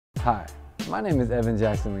Hi, my name is Evan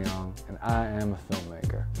Jackson Leong, and I am a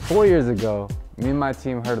filmmaker. 4 years ago, me and my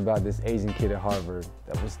team heard about this Asian kid at Harvard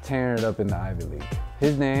that was tearing it up in the Ivy League.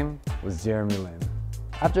 His name was Jeremy Lin.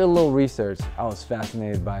 After a little research, I was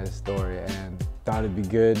fascinated by his story and thought it'd be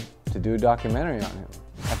good to do a documentary on him.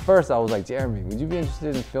 At first, I was like, Jeremy, would you be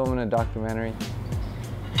interested in filming a documentary?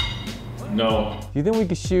 No. Do you think we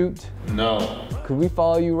could shoot? No. Could we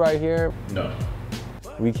follow you right here? No.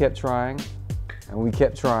 We kept trying, and we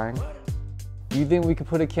kept trying. Do you think we could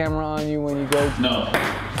put a camera on you when you go? No.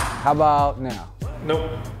 How about now?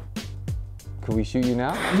 Nope. Could we shoot you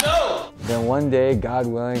now? No! Then one day, God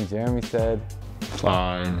willing, Jeremy said,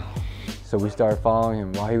 Fine. so we started following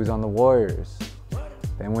him while he was on the Warriors.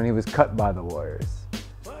 Then when he was cut by the Warriors.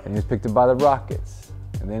 Then he was picked up by the Rockets.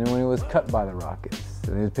 And then when he was cut by the Rockets.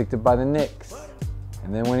 Then he was picked up by the Knicks.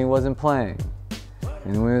 And then when he wasn't playing.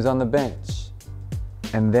 And when he was on the bench.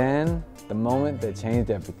 And then the moment that changed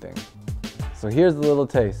everything. So here's a little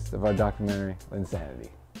taste of our documentary, Linsanity.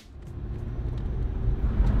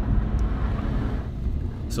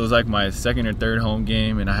 So it was like my second or third home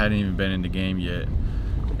game, and I hadn't even been in the game yet.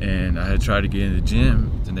 And I had tried to get in the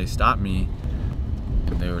gym, and they stopped me.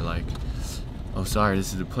 And they were like, oh, sorry,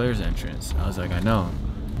 this is the player's entrance. I was like, I know.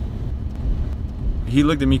 He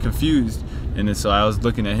looked at me confused, and then so I was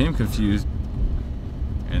looking at him confused.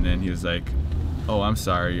 And then he was like, oh, I'm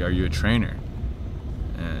sorry, are you a trainer?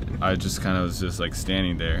 And I just kind of was just like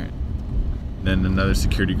standing there. Then another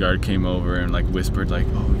security guard came over and like whispered like,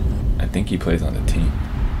 oh, I think he plays on the team.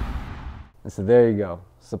 And so there you go.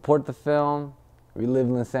 Support the film, relive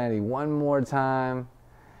Linsanity one more time,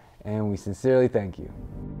 and we sincerely thank you.